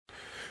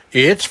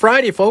It's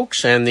Friday,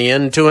 folks, and the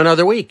end to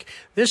another week.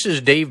 This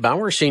is Dave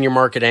Bauer, Senior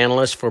Market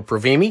Analyst for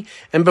Provimi.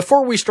 And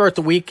before we start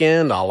the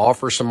weekend, I'll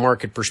offer some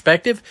market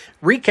perspective,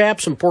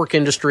 recap some pork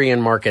industry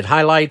and market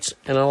highlights,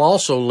 and I'll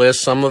also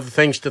list some of the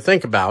things to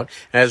think about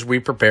as we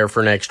prepare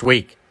for next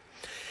week.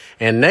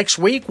 And next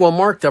week will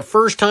mark the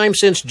first time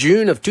since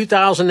June of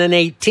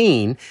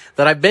 2018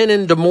 that I've been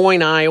in Des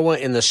Moines, Iowa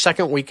in the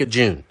second week of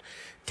June.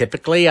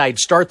 Typically, I'd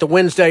start the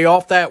Wednesday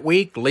off that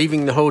week,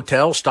 leaving the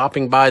hotel,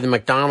 stopping by the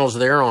McDonald's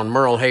there on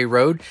Merle Hay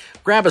Road,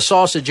 grab a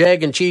sausage,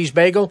 egg, and cheese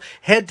bagel,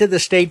 head to the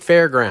state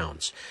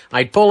fairgrounds.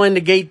 I'd pull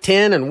into Gate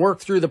 10 and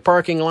work through the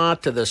parking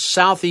lot to the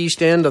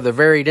southeast end of the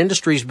Varied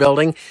Industries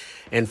building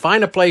and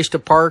find a place to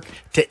park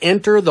to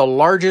enter the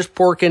largest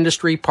pork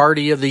industry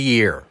party of the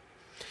year.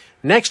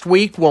 Next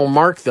week will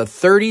mark the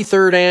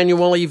 33rd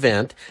annual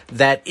event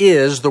that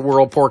is the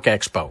World Pork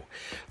Expo.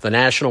 The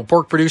National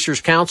Pork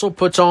Producers Council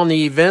puts on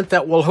the event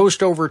that will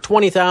host over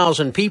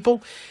 20,000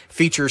 people,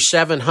 feature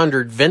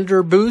 700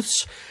 vendor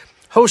booths,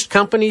 host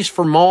companies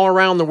from all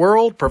around the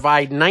world,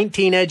 provide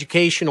 19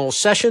 educational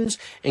sessions,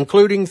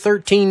 including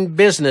 13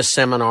 business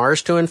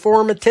seminars to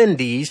inform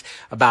attendees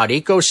about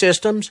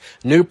ecosystems,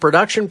 new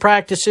production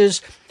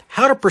practices,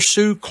 how to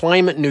pursue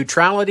climate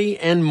neutrality,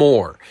 and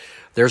more.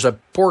 There's a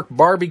pork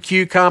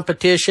barbecue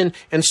competition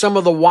and some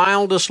of the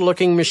wildest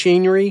looking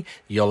machinery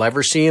you'll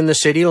ever see in the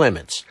city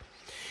limits.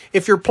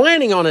 If you're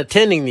planning on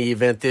attending the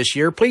event this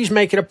year, please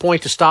make it a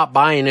point to stop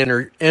by and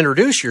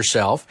introduce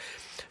yourself.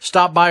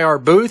 Stop by our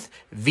booth,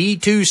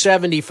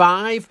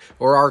 V275,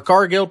 or our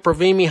Cargill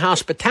Provimi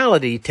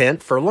Hospitality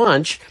tent for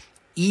lunch,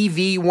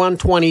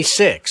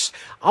 EV126.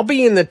 I'll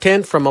be in the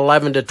tent from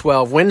 11 to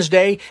 12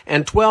 Wednesday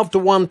and 12 to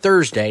 1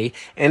 Thursday,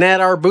 and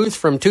at our booth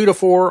from 2 to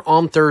 4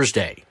 on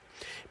Thursday.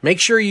 Make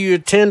sure you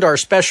attend our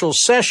special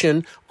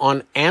session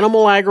on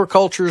animal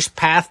agriculture's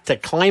path to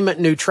climate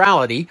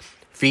neutrality,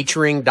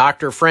 featuring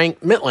Dr. Frank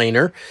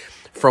Mittlehner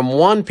from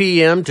 1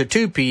 p.m. to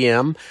 2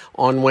 p.m.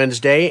 on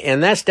Wednesday,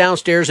 and that's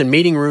downstairs in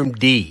Meeting Room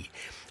D.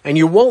 And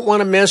you won't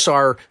want to miss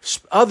our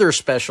other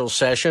special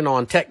session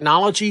on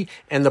technology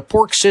and the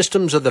pork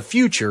systems of the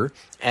future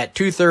at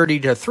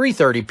 2:30 to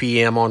 3:30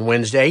 p.m. on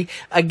Wednesday,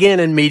 again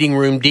in Meeting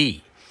Room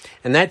D.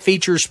 And that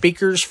features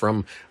speakers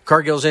from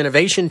Cargill's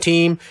Innovation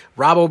Team,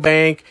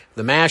 Rabobank,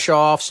 the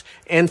Mash-Offs,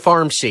 and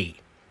FarmC.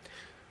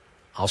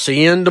 I'll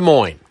see you in Des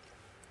Moines.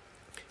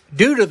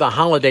 Due to the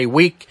holiday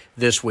week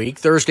this week,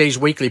 Thursday's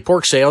weekly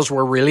pork sales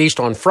were released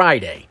on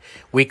Friday.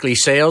 Weekly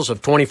sales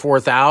of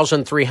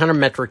 24,300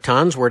 metric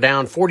tons were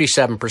down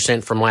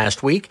 47% from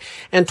last week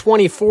and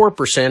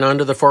 24%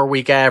 under the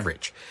 4-week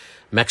average.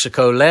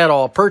 Mexico led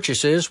all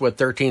purchases with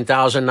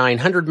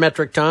 13,900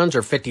 metric tons,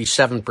 or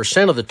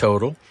 57% of the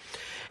total,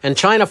 and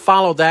China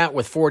followed that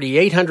with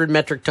 4,800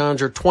 metric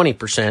tons, or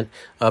 20%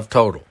 of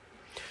total.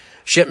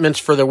 Shipments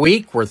for the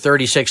week were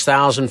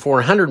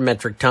 36,400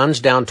 metric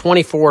tons, down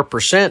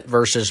 24%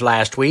 versus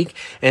last week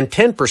and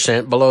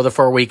 10% below the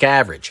 4-week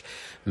average.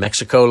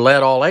 Mexico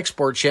led all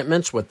export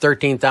shipments with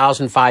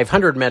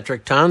 13,500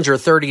 metric tons, or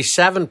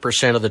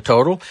 37% of the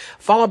total,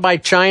 followed by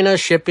China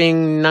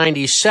shipping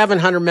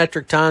 9,700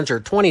 metric tons, or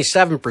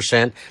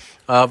 27%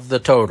 of the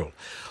total.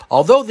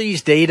 Although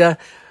these data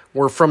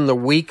were from the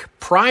week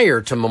prior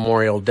to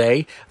Memorial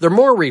Day, they're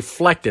more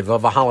reflective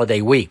of a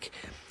holiday week.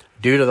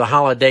 Due to the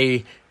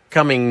holiday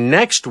coming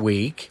next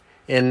week,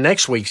 in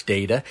next week's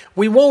data,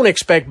 we won't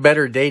expect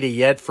better data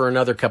yet for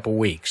another couple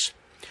weeks.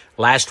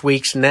 Last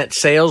week's net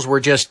sales were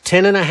just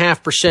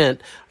 10.5%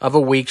 of a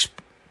week's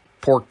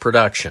pork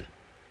production.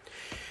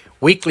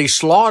 Weekly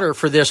slaughter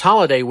for this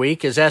holiday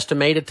week is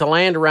estimated to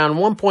land around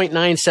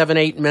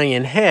 1.978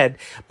 million head,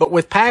 but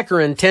with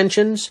packer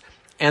intentions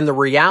and the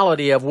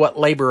reality of what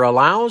labor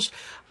allows,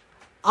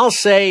 I'll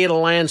say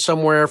it'll land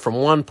somewhere from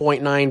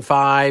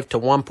 1.95 to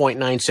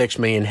 1.96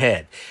 million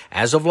head.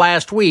 As of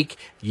last week,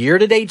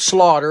 year-to-date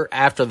slaughter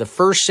after the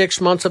first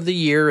 6 months of the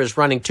year is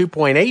running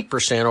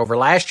 2.8% over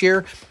last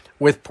year,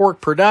 with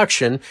pork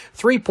production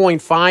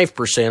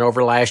 3.5%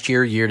 over last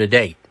year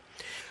year-to-date.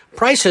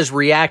 Price has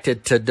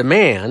reacted to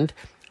demand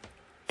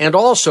and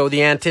also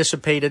the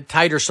anticipated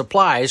tighter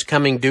supplies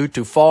coming due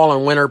to fall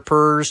and winter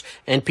PRRS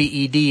and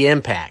PED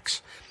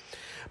impacts.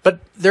 But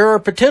there are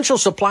potential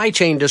supply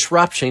chain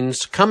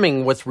disruptions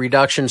coming with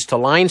reductions to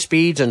line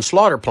speeds and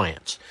slaughter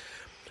plants.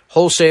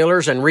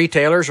 Wholesalers and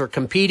retailers are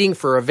competing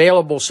for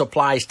available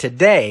supplies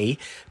today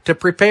to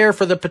prepare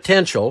for the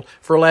potential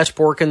for less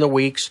pork in the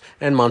weeks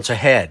and months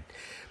ahead.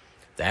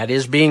 That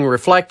is being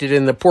reflected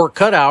in the pork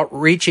cutout,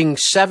 reaching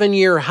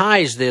 7-year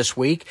highs this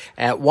week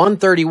at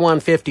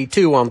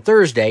 $131.52 on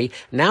Thursday,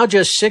 now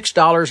just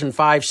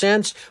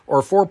 $6.05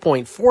 or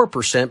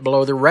 4.4%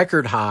 below the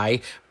record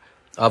high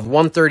of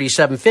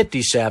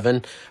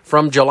 $137.57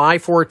 from July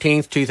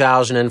 14,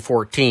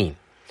 2014.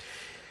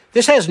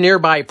 This has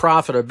nearby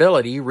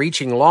profitability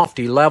reaching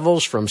lofty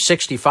levels from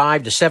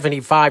 $65 to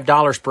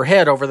 $75 per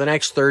head over the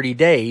next 30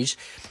 days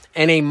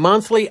and a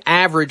monthly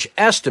average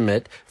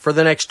estimate for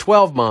the next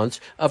 12 months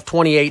of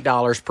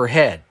 $28 per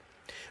head.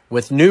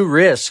 With new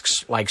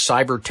risks like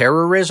cyber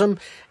terrorism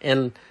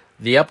and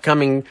the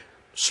upcoming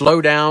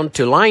slowdown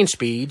to line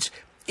speeds,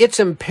 it's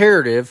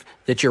imperative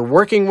that you're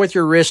working with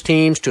your risk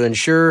teams to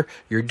ensure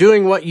you're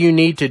doing what you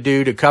need to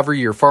do to cover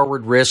your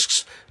forward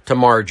risks to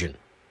margin.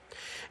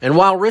 And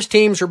while risk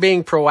teams are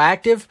being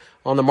proactive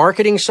on the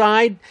marketing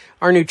side,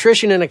 our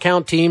nutrition and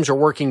account teams are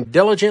working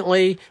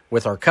diligently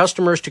with our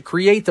customers to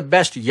create the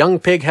best young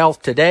pig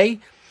health today,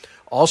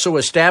 also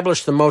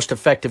establish the most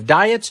effective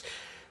diets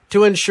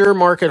to ensure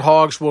market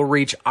hogs will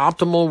reach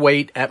optimal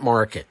weight at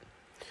market,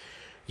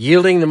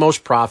 yielding the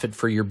most profit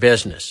for your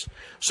business.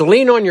 So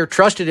lean on your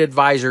trusted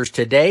advisors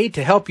today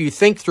to help you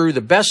think through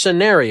the best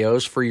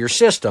scenarios for your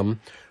system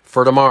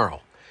for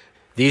tomorrow.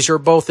 These are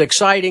both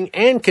exciting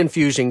and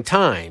confusing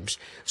times,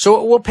 so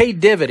it will pay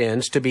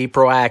dividends to be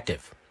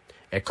proactive.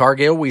 At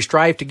Cargill, we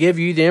strive to give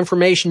you the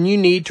information you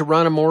need to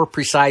run a more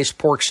precise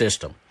pork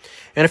system.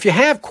 And if you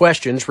have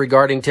questions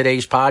regarding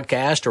today's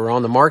podcast or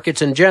on the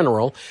markets in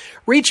general,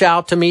 reach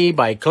out to me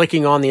by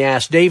clicking on the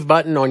Ask Dave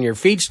button on your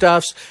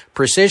Feedstuffs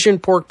Precision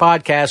Pork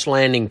Podcast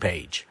landing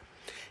page.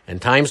 In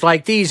times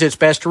like these, it's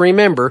best to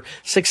remember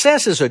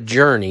success is a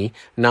journey,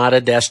 not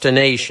a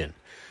destination.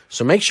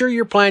 So make sure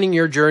you're planning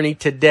your journey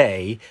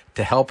today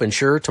to help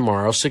ensure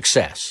tomorrow's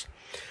success.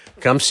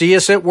 Come see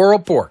us at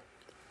World Pork.